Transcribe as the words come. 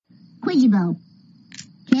GEWGAW.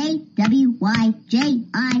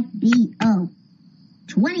 GWYJIBO.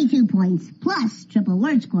 22 points plus triple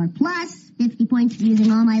word score plus 50 points for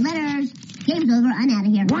using all my letters. Game's over. I'm out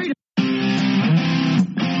of here. Wait.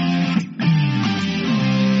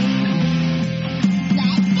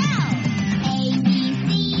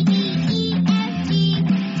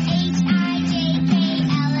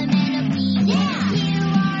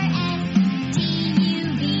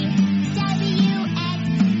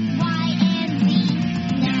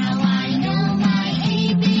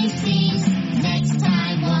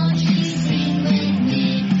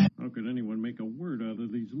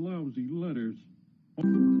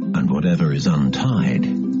 And whatever is untied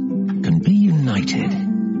can be united.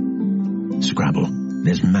 Scrabble,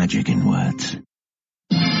 there's magic in words.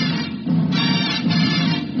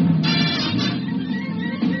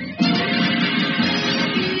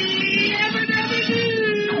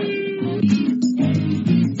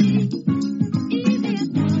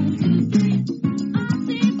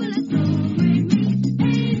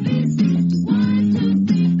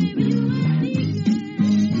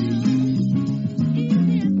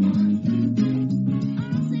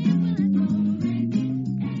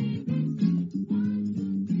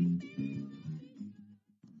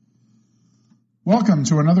 Welcome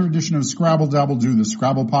to another edition of Scrabble, Dabble, Do, the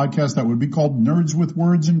Scrabble podcast that would be called Nerds with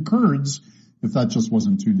Words and Curds if that just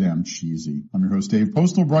wasn't too damn cheesy. I'm your host, Dave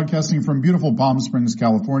Postal, broadcasting from beautiful Palm Springs,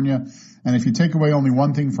 California. And if you take away only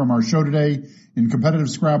one thing from our show today, in competitive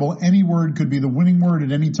Scrabble, any word could be the winning word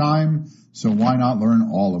at any time, so why not learn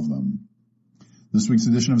all of them? This week's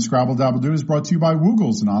edition of Scrabble, Dabble, Do is brought to you by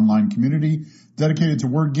Woogles, an online community dedicated to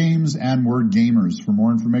word games and word gamers. For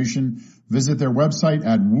more information, visit their website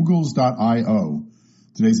at woogles.io.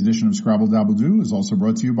 Today's edition of Scrabble, Dabble, Do is also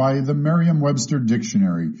brought to you by the Merriam-Webster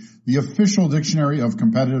Dictionary, the official dictionary of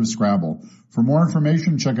competitive Scrabble. For more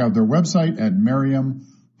information, check out their website at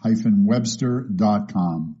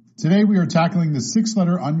merriam-webster.com. Today we are tackling the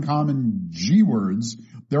 6-letter uncommon G words.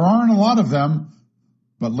 There aren't a lot of them,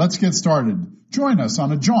 but let's get started. Join us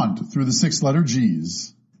on a jaunt through the 6-letter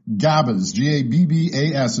G's. GABBAS,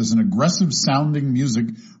 GABBAS, is an aggressive sounding music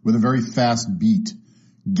with a very fast beat.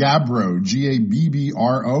 GABBRO,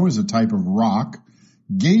 GABBRO, is a type of rock.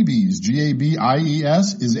 GABIES,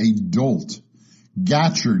 GABIES, is a dolt.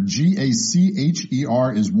 GACHER,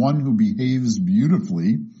 GACHER, is one who behaves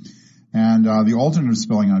beautifully. And the alternative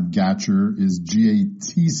spelling of GACHER is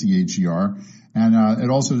GATCHER. And it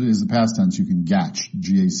also is the past tense. You can GACH,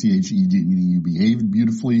 GACHED, meaning you behaved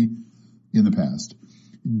beautifully in the past.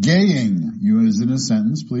 GAEING, you is in a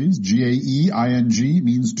sentence, please. GAEING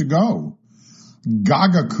means to go.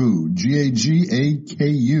 GAGAKU,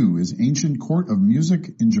 GAGAKU, is ancient court of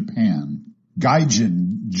music in Japan.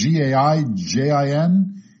 GAIJIN,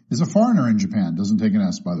 GAIJIN, is a foreigner in Japan. Doesn't take an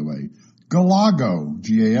S, by the way. GALAGO,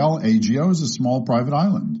 GALAGO, is a small private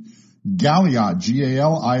island. GALIOT,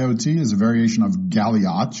 GALIOT, is a variation of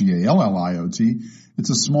GALIOT, GALLIOT. It's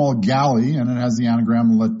a small galley, and it has the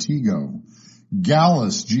anagram LATIGO.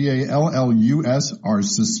 GALLUS, GALLUS, are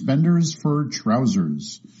suspenders for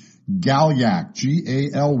trousers. GALYAC,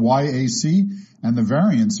 GALYAC, and the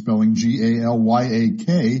variant spelling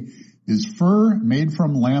GALYAK, is fur made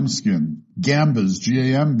from lambskin. GAMBAS,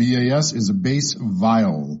 GAMBAS, is a bass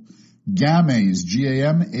viol. GAMAYS,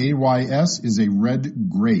 GAMAYS, is a red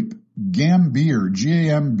grape. GAMBIR,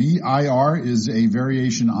 GAMBIR, is a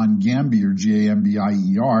variation on GAMBIER,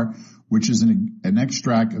 GAMBIER, which is an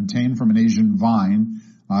extract obtained from an Asian vine.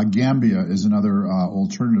 GAMBIA is another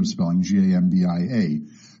alternative spelling, GAMBIA.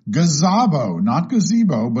 GAZABO, not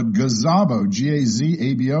gazebo, but GAZABO,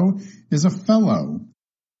 GAZABO, is a fellow.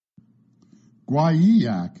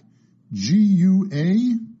 GUAIAC,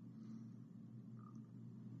 GUAIAC,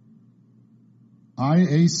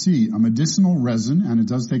 a medicinal resin, and it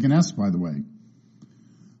does take an S, by the way.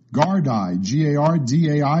 GARDAI,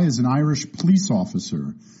 GARDAI, is an Irish police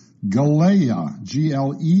officer. GALEA,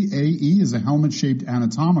 GLEAE, is a helmet-shaped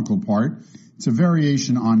anatomical part. It's a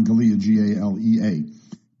variation on GALEA, GALEA.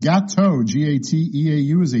 GATEAU,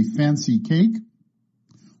 GATEAU, is a fancy cake,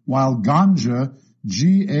 while GANJAH,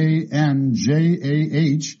 GANJAH,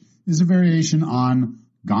 is a variation on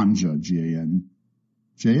GANJAH,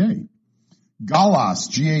 GANJA. GALLUS,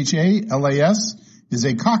 GHALAS, is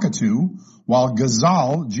a cockatoo, while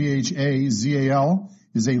Ghazal, GHAZAL,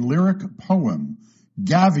 is a lyric poem.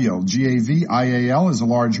 Gavial, GAVIAL, is a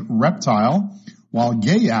large reptile, while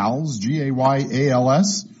gayals,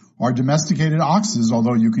 GAYALS, are domesticated oxes,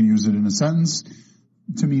 although you can use it in a sentence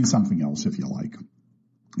to mean something else if you like.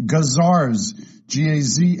 Gazars,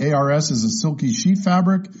 GAZARS, is a silky sheet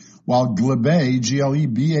fabric, while glebe,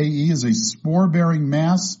 GLEBAE, is a spore-bearing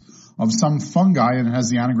mass of some fungi, and it has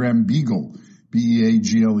the anagram beagle,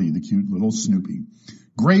 B-E-A-G-L-E, the cute little Snoopy.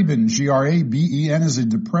 Graben, G-R-A-B-E-N, is a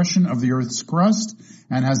depression of the Earth's crust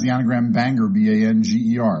and has the anagram banger,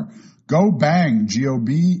 B-A-N-G-E-R. Go Bang,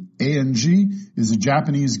 G-O-B-A-N-G, is a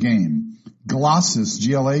Japanese game. Glossus,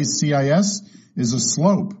 G-L-A-C-I-S, is a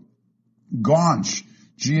slope. Gaunch,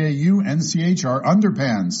 G-A-U-N-C-H, are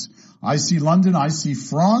underpants. I see London, I see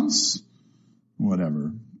France,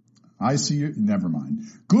 whatever. I see, never mind.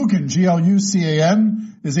 Glucan,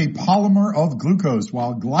 G-L-U-C-A-N, is a polymer of glucose,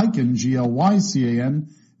 while glycan, G-L-Y-C-A-N,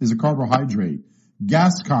 is a carbohydrate.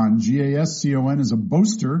 Gascon, G-A-S-C-O-N, is a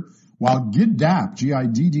boaster, while Giddap,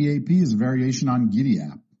 G-I-D-D-A-P, is a variation on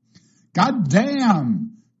giddy-ap.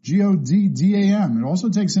 Goddamn, G-O-D-D-A-M. It also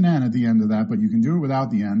takes an N at the end of that, but you can do it without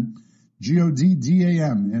the N.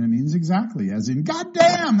 G-O-D-D-A-M, and it means exactly, as in,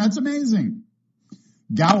 goddamn, that's amazing.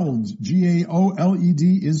 Gold,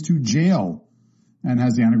 G-A-O-L-E-D, is to jail, and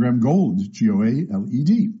has the anagram gold,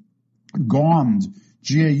 G-O-A-L-E-D. Gawmed,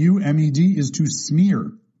 G-A-U-M-E-D, is to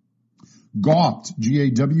smear. Gawped,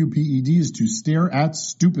 G-A-W-P-E-D, is to stare at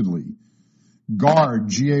stupidly. Guard,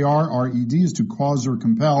 G-A-R-R-E-D, is to cause or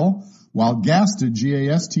compel, while gasted,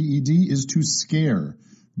 G-A-S-T-E-D, is to scare.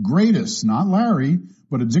 Greatest, not Larry,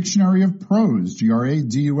 but a dictionary of prose,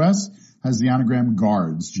 G-R-A-D-U-S, has the anagram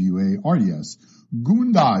guards, G-U-A-R-D-S.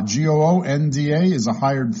 Goonda, G-O-O-N-D-A, is a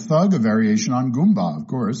hired thug, a variation on Goomba, of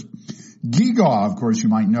course. GEEGAW, of course you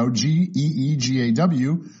might know,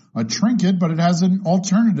 G-E-E-G-A-W, a trinket, but it has an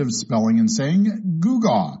alternative spelling in saying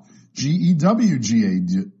GEWGAW,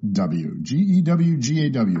 G-E-W-G-A-W,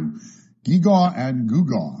 G-E-W-G-A-W, GEEGAW and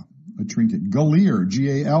GEWGAW, a trinket. Galeer,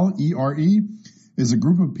 G-A-L-E-R-E, is a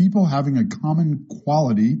group of people having a common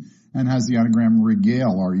quality and has the anagram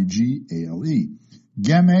regale, R-E-G-A-L-E.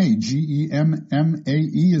 Gemme,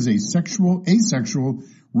 G-E-M-M-A-E, is a asexual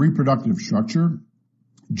reproductive structure.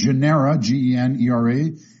 Genera,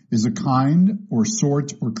 G-E-N-E-R-A, is a kind or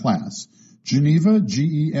sort or class. Geneva,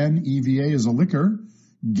 G-E-N-E-V-A, is a liquor.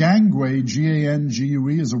 Gangway,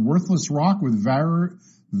 G-A-N-G-U-E, is a worthless rock with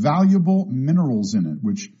valuable minerals in it,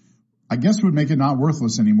 which I guess would make it not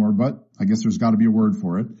worthless anymore, but I guess there's got to be a word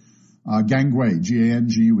for it. Gangway,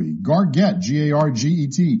 G-A-N-G-U-E. Garget,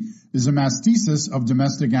 G-A-R-G-E-T, is a mastitis of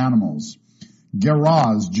domestic animals.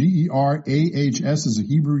 Geraz, G-E-R-A-H-S, is a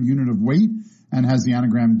Hebrew unit of weight and has the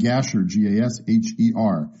anagram GACHER,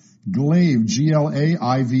 G-A-S-H-E-R. Glaive,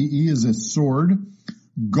 G-L-A-I-V-E, is a sword.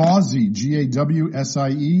 Gauzy,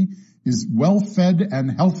 G-A-W-S-I-E, is well-fed and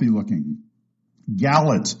healthy-looking.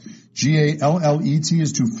 Gallet, G-A-L-L-E-T,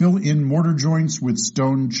 is to fill in mortar joints with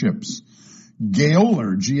stone chips.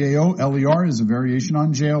 Gaoler, G-A-O-L-E-R, is a variation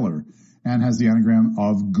on jailer and has the anagram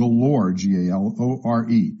of galore,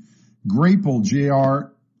 G-A-L-O-R-E. Grapple,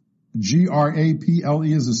 G-R-A-P-L-E,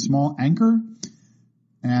 is a small anchor.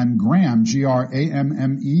 And gram,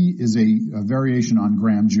 G-R-A-M-M-E, is a variation on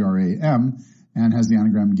gram, G-R-A-M, and has the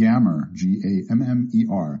anagram gammer,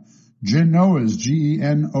 G-A-M-M-E-R. Genoas,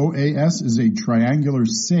 G-E-N-O-A-S, is a triangular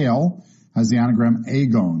sail, has the anagram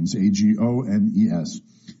agones, A-G-O-N-E-S.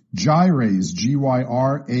 Gyrase,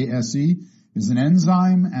 G-Y-R-A-S-E, is an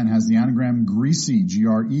enzyme and has the anagram greasy,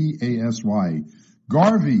 G-R-E-A-S-Y.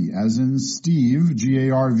 Garvey, as in Steve,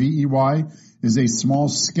 G-A-R-V-E-Y, is a small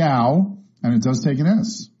scow, and it does take an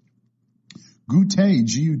S. Goutte,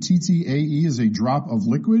 G-U-T-T-A-E, is a drop of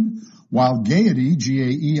liquid, while gaiety,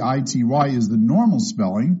 G-A-E-I-T-Y, is the normal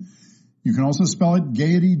spelling. You can also spell it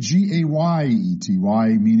gaiety,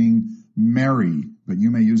 G-A-Y-E-T-Y, meaning merry, but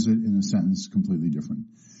you may use it in a sentence completely different.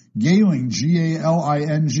 Gailing,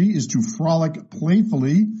 G-A-L-I-N-G, is to frolic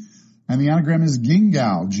playfully, and the anagram is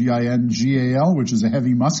GINGAL, G-I-N-G-A-L, which is a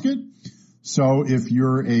heavy musket. So if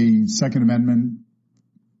you're a Second Amendment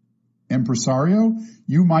impresario,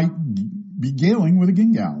 you might be gailing with a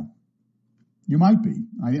GINGAL. You might be.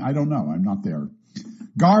 I don't know. I'm not there.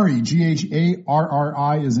 Gari,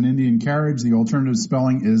 G-H-A-R-R-I, is an Indian carriage. The alternative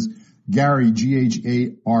spelling is Gary,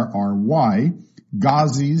 G-H-A-R-R-Y.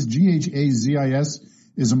 Ghazis, G-H-A-Z-I-S,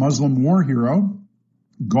 is a Muslim war hero.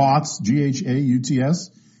 Gauts, G-H-A-U-T-S,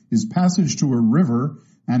 is passage to a river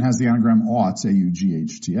and has the anagram aughts,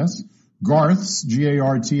 A-U-G-H-T-S. Garths,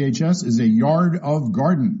 G-A-R-T-H-S, is a yard of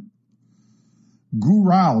garden.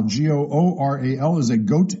 Gural, G-O-O-R-A-L, is a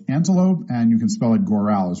goat antelope, and you can spell it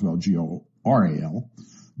Goral as well, G-O-R-A-L.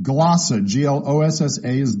 Glossa,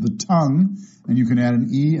 G-L-O-S-S-A, is the tongue, and you can add an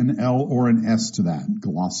E, an L, or an S to that,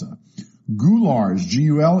 glossa. Goulars,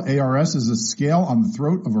 G-U-L-A-R-S, is a scale on the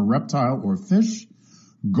throat of a reptile or fish.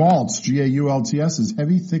 Galts, G-A-U-L-T-S, is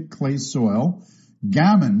heavy, thick clay soil.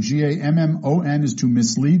 Gammon, G-A-M-M-O-N, is to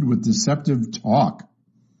mislead with deceptive talk.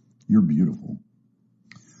 You're beautiful.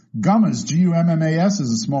 Gummas, G-U-M-M-A-S,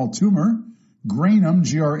 is a small tumor. Granum,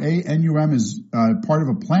 G-R-A-N-U-M, is part of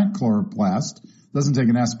a plant chloroplast. Doesn't take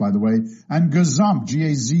an S, by the way. And gazump,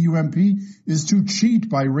 G-A-Z-U-M-P, is to cheat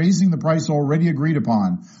by raising the price already agreed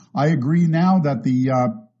upon. I agree now that the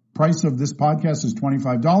price of this podcast is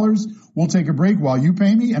 $25. We'll take a break while you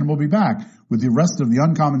pay me, and we'll be back with the rest of the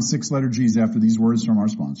uncommon six-letter G's after these words from our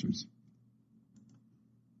sponsors.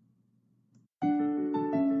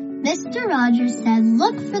 Mr. Rogers said,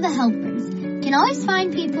 look for the helpers. You can always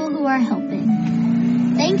find people who are helping.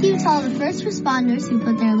 Thank you to all the first responders who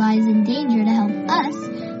put their lives in danger to help us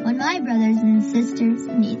when my brothers and sisters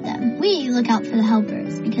need them. We look out for the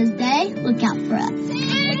helpers because they look out for us.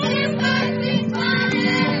 Thank you, first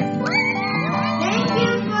responders! Thank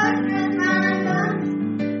you, first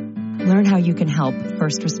responders! Learn how you can help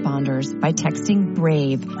first responders by texting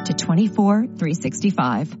BRAVE to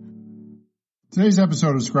 24365. Today's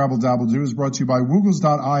episode of Scrabble, Dabble, Do is brought to you by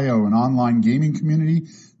Woogles.io, an online gaming community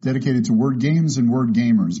dedicated to word games and word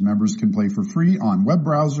gamers. Members can play for free on web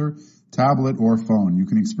browser, tablet, or phone. You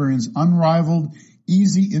can experience unrivaled,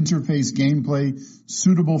 easy interface gameplay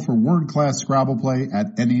suitable for word-class Scrabble play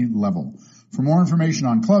at any level. For more information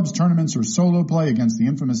on clubs, tournaments, or solo play against the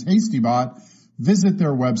infamous Hasty Bot, visit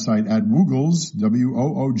their website at Woogles,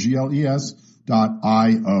 WOOGLES.io.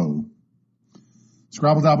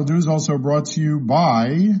 Scrabble Dabble Do is also brought to you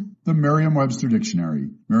by the Merriam-Webster Dictionary.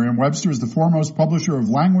 Merriam-Webster is the foremost publisher of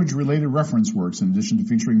language-related reference works. In addition to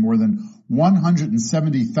featuring more than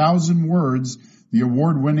 170,000 words, the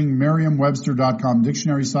award-winning Merriam-Webster.com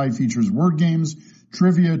dictionary site features word games,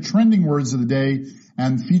 trivia, trending words of the day,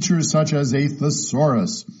 and features such as a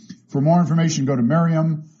thesaurus. For more information, go to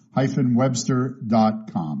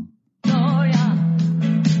Merriam-Webster.com.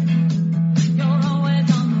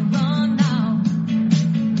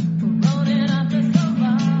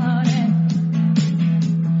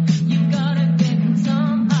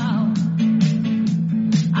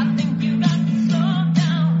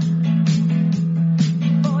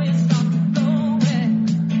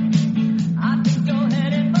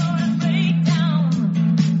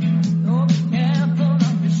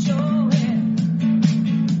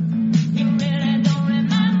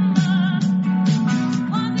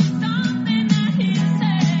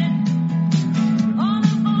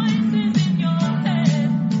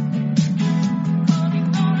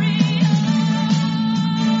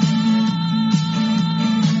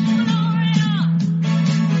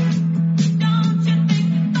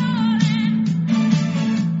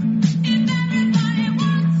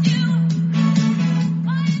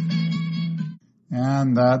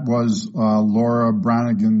 That was Laura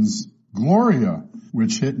Branigan's Gloria,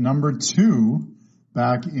 which hit number 2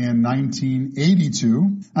 back in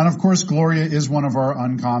 1982. And of course, Gloria is one of our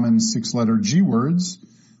uncommon six-letter G words,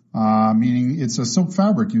 meaning it's a silk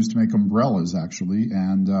fabric used to make umbrellas, actually.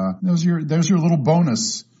 And there's your little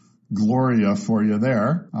bonus, Gloria, for you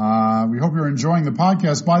there. We hope you're enjoying the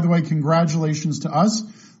podcast. By the way, congratulations to us.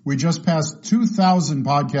 We just passed 2,000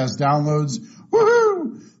 podcast downloads.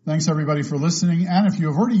 Woohoo! Thanks, everybody, for listening. And if you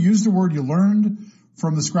have already used a word you learned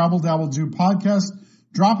from the Scrabble Dabble Do podcast,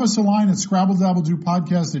 drop us a line at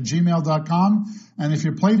scrabbledabbledopodcast@gmail.com. And if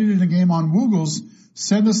you played it in a game on Woogles,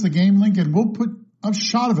 send us the game link and we'll put a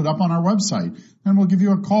shot of it up on our website. And we'll give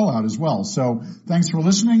you a call out as well. So thanks for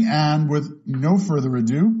listening. And with no further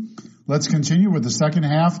ado, let's continue with the second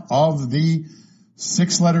half of the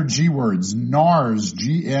six-letter G words. NARS,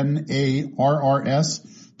 G-N-A-R-R-S.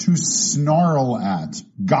 To snarl at.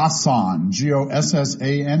 Gossan,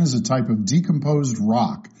 G-O-S-S-A-N, is a type of decomposed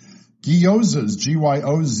rock. Gyozas,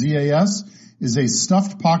 G-Y-O-Z-A-S, is a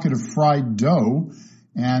stuffed pocket of fried dough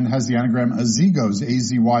and has the anagram azygos,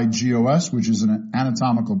 A-Z-Y-G-O-S, which is an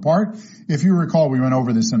anatomical part. If you recall, we went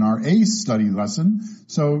over this in our A study lesson,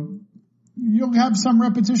 so you'll have some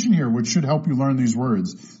repetition here, which should help you learn these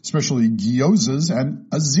words, especially gyozas and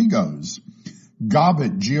azygos.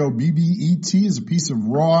 Gobbet, G-O-B-B-E-T, is a piece of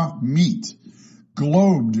raw meat.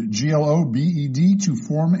 Globed, G-L-O-B-E-D, to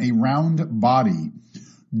form a round body.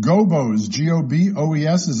 Gobos,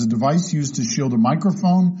 G-O-B-O-E-S, is a device used to shield a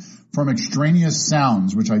microphone from extraneous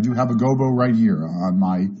sounds, which I do have a gobo right here on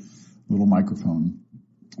my little microphone.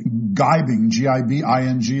 Gibing,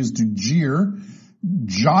 G-I-B-I-N-G, is to jeer.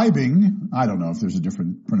 Jibing, I don't know if there's a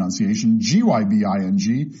different pronunciation,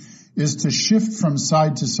 G-Y-B-I-N-G, is to shift from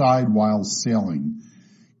side to side while sailing.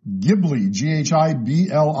 Ghibli,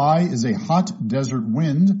 G-H-I-B-L-I, is a hot desert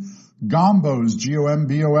wind. Gombos,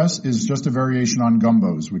 G-O-M-B-O-S, is just a variation on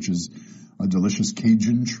gumbos, which is a delicious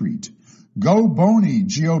Cajun treat. Go Bony,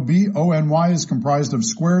 G-O-B-O-N-Y, is comprised of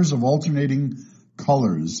squares of alternating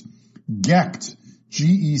colors. Gecht,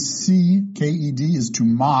 G-E-C-K-E-D is to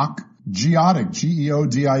mock. Geodic,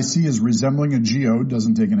 G-E-O-D-I-C, is resembling a geode,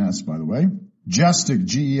 doesn't take an S, by the way. Gestic,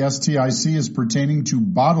 G-E-S-T-I-C, is pertaining to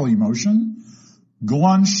bodily motion.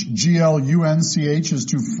 Glunch, G-L-U-N-C-H, is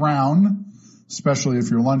to frown, especially if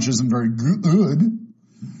your lunch isn't very good.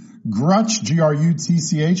 Grutch,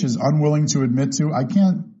 G-R-U-T-C-H, is unwilling to admit to. I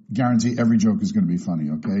can't guarantee every joke is going to be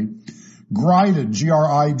funny, okay? Grided,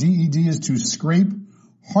 G-R-I-D-E-D, is to scrape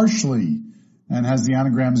harshly and has the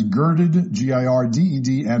anagrams girded,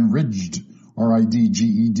 G-I-R-D-E-D, and ridged,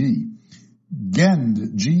 R-I-D-G-E-D.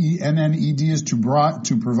 Gend, G-E-N-N-E-D, is to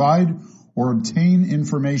provide or obtain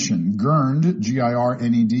information. Gurned,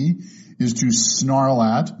 G-I-R-N-E-D, is to snarl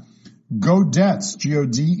at. Godets,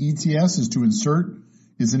 G-O-D-E-T-S,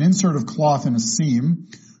 is an insert of cloth in a seam.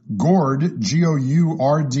 Gourd,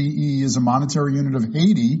 G-O-U-R-D-E, is a monetary unit of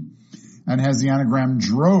Haiti and has the anagram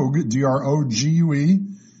drogue, D-R-O-G-U-E,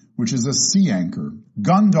 which is a sea anchor.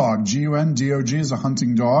 Gundog, G-U-N-D-O-G, is a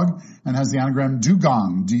hunting dog and has the anagram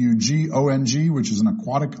dugong, D-U-G-O-N-G, which is an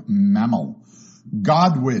aquatic mammal.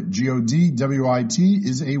 Godwit, G-O-D-W-I-T,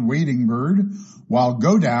 is a wading bird, while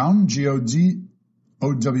Godown, G-O-D-O-W-N,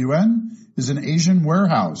 is an Asian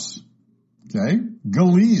warehouse. Okay.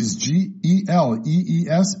 Galees,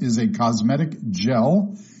 G-E-L-E-E-S, is a cosmetic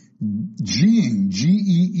gel. Geeing,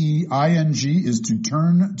 G-E-E-I-N-G, is to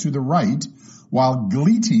turn to the right, while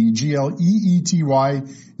gleety, G-L-E-E-T-Y,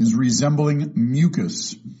 is resembling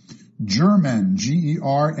mucus. German,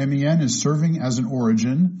 G-E-R-M-E-N, is serving as an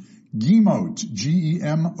origin. Gemote,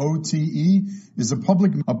 G-E-M-O-T-E, is a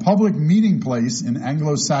public meeting place in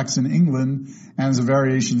Anglo-Saxon England and is a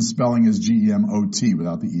variation spelling as G-E-M-O-T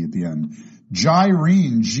without the E at the end.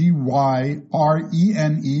 Gyrene, G-Y-R-E-N-E,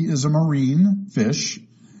 is a marine fish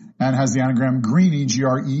and has the anagram greeny,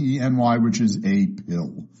 G-R-E-E-N-Y, which is a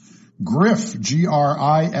pill. Griff,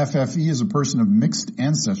 G-R-I-F-F-E, is a person of mixed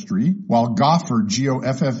ancestry, while goffer,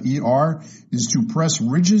 G-O-F-F-E-R, is to press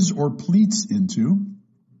ridges or pleats into.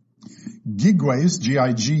 Gigways,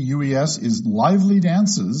 G-I-G-U-E-S, is lively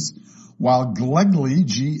dances, while glegly,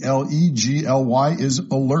 G-L-E-G-L-Y, is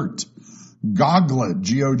alert. Goglet,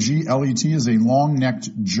 G-O-G-L-E-T, is a long-necked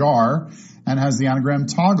jar and has the anagram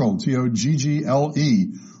toggle,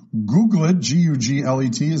 T-O-G-G-L-E. Googlet,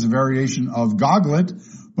 G-U-G-L-E-T, is a variation of goglet,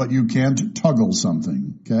 but you can't tuggle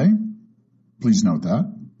something, okay? Please note that.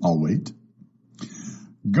 I'll wait.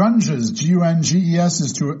 Gunges, G-U-N-G-E-S,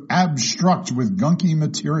 is to abstruct with gunky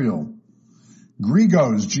material.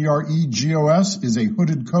 Gregos, G-R-E-G-O-S, is a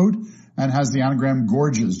hooded coat and has the anagram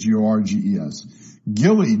gorgeous, G-O-R-G-E-S.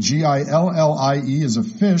 Gilly, G-I-L-L-I-E, is a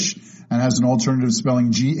fish and has an alternative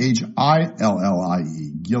spelling G-H-I-L-L-I-E,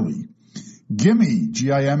 Gilly. Gimme,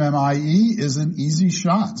 G-I-M-M-I-E, is an easy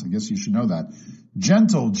shot. I guess you should know that.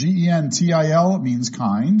 Gentle, G-E-N-T-I-L, means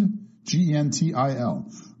kind, G-E-N-T-I-L.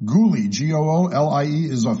 Gooly, G-O-O-L-I-E,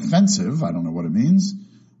 is offensive. I don't know what it means.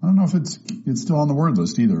 I don't know if it's still on the word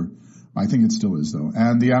list either. I think it still is, though.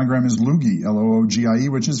 And the anagram is loogie, L-O-O-G-I-E,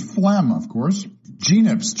 which is phlegm, of course.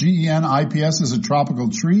 Genips, G-E-N-I-P-S, is a tropical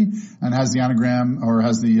tree and has the anagram, or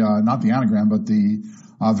has the, not the anagram, but the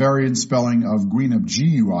variant spelling of guinep,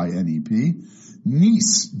 G-U-I-N-E-P.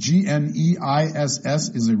 Gneiss, G-N-E-I-S-S,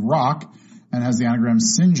 is a rock and has the anagram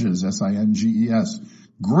singes, S-I-N-G-E-S.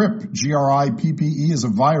 Grip, G-R-I-P-P-E, is a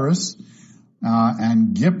virus,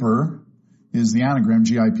 and Gipper is the anagram,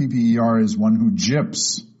 G-I-P-P-E-R, is one who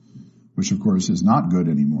gyps, which of course is not good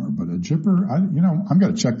anymore. But a gypper, I'm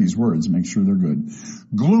going to check these words, make sure they're good.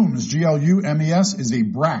 Glooms, G-L-U-M-E-S, is a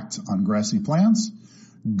bract on grassy plants.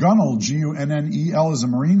 Gunnel, G-U-N-N-E-L, is a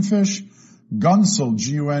marine fish. Gunsel,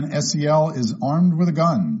 G-U-N-S-E-L, is armed with a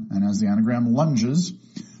gun and has the anagram lunges.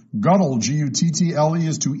 Guttle, G-U-T-T-L-E,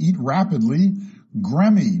 is to eat rapidly.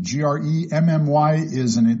 Gremmy, G-R-E-M-M-Y,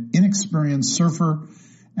 is an inexperienced surfer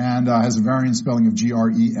and has a variant spelling of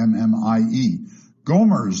G-R-E-M-M-I-E.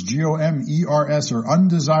 Gomers, G-O-M-E-R-S, are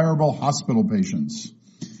undesirable hospital patients.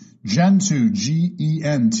 Gentoo,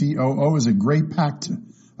 G-E-N-T-O-O, is a gray-backed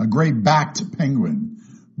penguin.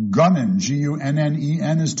 Gunnin,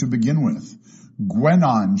 G-U-N-N-E-N, is to begin with.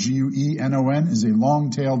 Gwenon, G-U-E-N-O-N, is a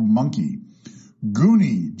long-tailed monkey.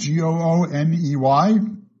 Goonie, G-O-O-N-E-Y,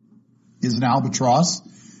 is an albatross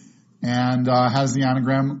and has the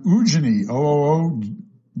anagram oogeny,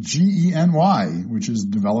 O-O-O-G-E-N-Y, which is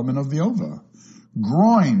development of the ova.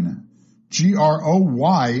 Groin,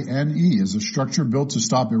 G-R-O-Y-N-E, is a structure built to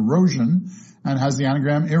stop erosion and has the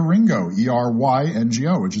anagram Eringo,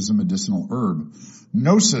 E-R-Y-N-G-O, which is a medicinal herb.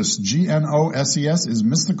 Gnosis, G-N-O-S-E-S, is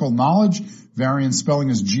mystical knowledge. Variant spelling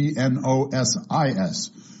is G-N-O-S-I-S.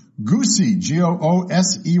 Goosey,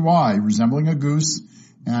 G-O-O-S-E-Y, resembling a goose.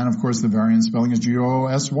 And of course the variant spelling is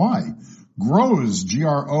G-O-O-S-Y. Grosz,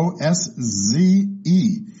 G-R-O-S-Z-E,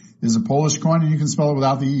 is a Polish coin, and you can spell it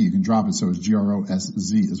without the E. You can drop it, so it's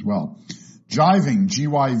G-R-O-S-Z as well. Gyving,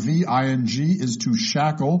 G-Y-V-I-N-G, is to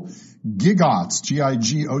shackle. Gigots,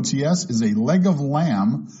 G-I-G-O-T-S, is a leg of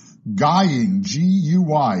lamb. Guying,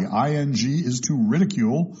 G-U-Y-I-N-G, is to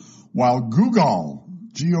ridicule, while Google,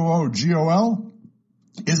 G-O-O-G-O-L,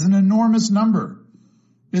 is an enormous number.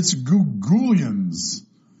 It's Googolians.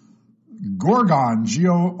 Gorgon,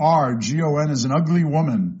 G-O-R-G-O-N, is an ugly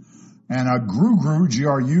woman. And a Gru-Gru,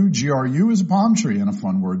 G-R-U, is a palm tree, and a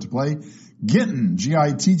fun word to play. Gittin,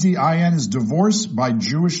 G-I-T-T-I-N, is divorce by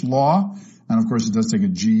Jewish law. And of course it does take a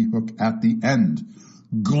G hook at the end.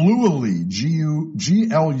 Gluily, G-L-U-I-L-Y,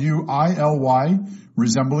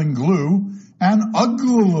 resembling glue. And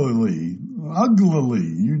uglily,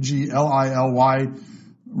 U-G-L-I-L-Y,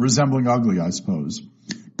 resembling ugly, I suppose.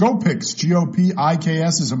 Gopix,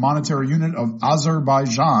 G-O-P-I-K-S, is a monetary unit of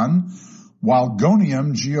Azerbaijan, while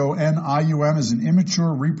gonium, G-O-N-I-U-M, is an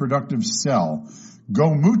immature reproductive cell.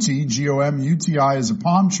 Gomuti, G-O-M-U-T-I, is a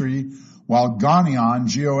palm tree, while gonion,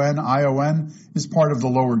 G-O-N-I-O-N, is part of the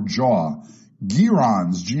lower jaw.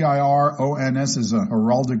 Girons, G-I-R-O-N-S, is a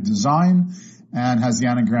heraldic design and has the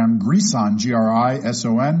anagram grison,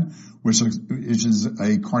 G-R-I-S-O-N, which is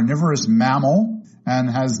a carnivorous mammal, and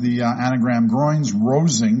has the anagram groins,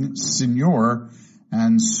 rosing, signor,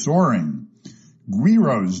 and soaring.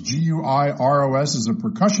 Guiros, G-U-I-R-O-S, is a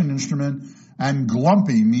percussion instrument, and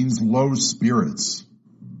glumpy means low spirits.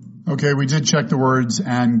 Okay, we did check the words,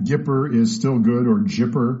 and gipper is still good, or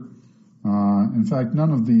jipper. In fact,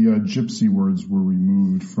 none of the gypsy words were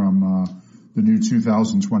removed from the new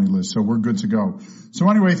 2020 list, so we're good to go. So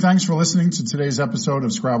anyway, thanks for listening to today's episode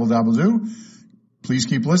of Scrabble Dabble Do. Please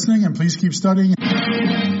keep listening and please keep studying.